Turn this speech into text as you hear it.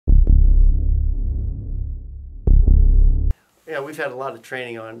Yeah, we've had a lot of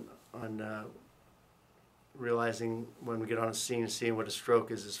training on realizing when we get on a scene, seeing what a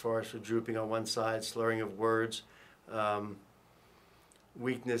stroke is as far as for drooping on one side, slurring of words,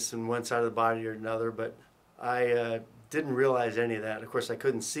 weakness in one side of the body or another. But I didn't realize any of that. Of course, I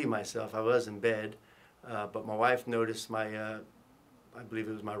couldn't see myself. I was in bed, but my wife noticed my, I believe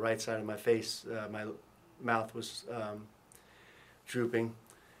it was my right side of my face, my mouth was drooping.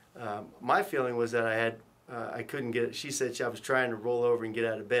 My feeling was that I couldn't get it. She said I was trying to roll over and get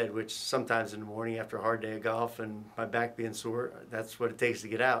out of bed, which sometimes in the morning after a hard day of golf and my back being sore, that's what it takes to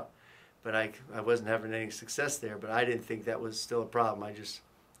get out. But I wasn't having any success there, but I didn't think that was still a problem.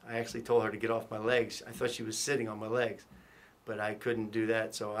 I actually told her to get off my legs. I thought she was sitting on my legs, but I couldn't do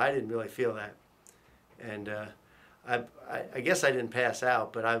that, so I didn't really feel that. And I guess I didn't pass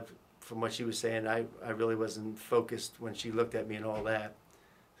out, but from what she was saying, I really wasn't focused when she looked at me and all that,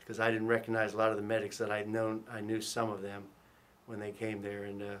 because I didn't recognize a lot of the medics that I'd known. I knew some of them when they came there,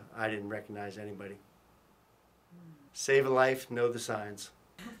 and I didn't recognize anybody. Save a life, know the signs.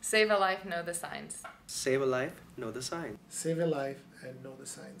 Save a life, know the signs. Save a life, know the signs. Save a life and know the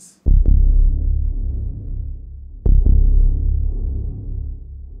signs.